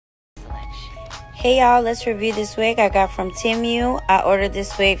Hey y'all, let's review this wig I got from Temu. I ordered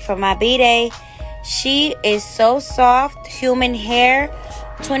this wig for my b-day. She is so soft, human hair,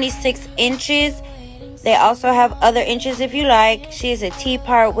 26 inches. They also have other inches if you like. She is a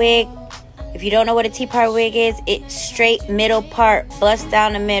T-part wig. If you don't know what a T-part wig is, it's straight middle part, bust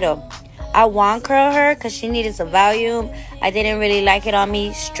down the middle. I wand curl her because she needed some volume. I didn't really like it on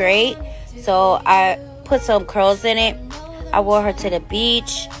me straight, so I put some curls in it. I wore her to the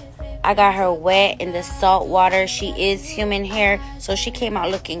beach. I got her wet in the salt water. She is human hair, so she came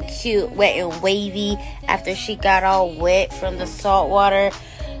out looking cute, wet and wavy after she got all wet from the salt water.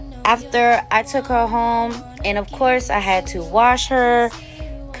 After I took her home, and of course I had to wash her,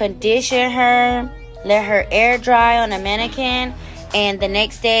 condition her, let her air dry on a mannequin, and the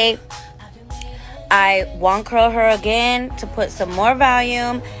next day I wand curl her again to put some more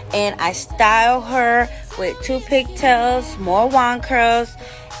volume, and I style her with 2 pigtails, more wand curls.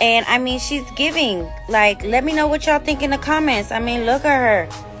 And I mean, she's giving. Like, let me know what y'all think in the comments. I mean, look at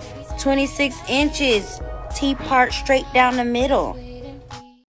her. 26 inches, T-part straight down the middle.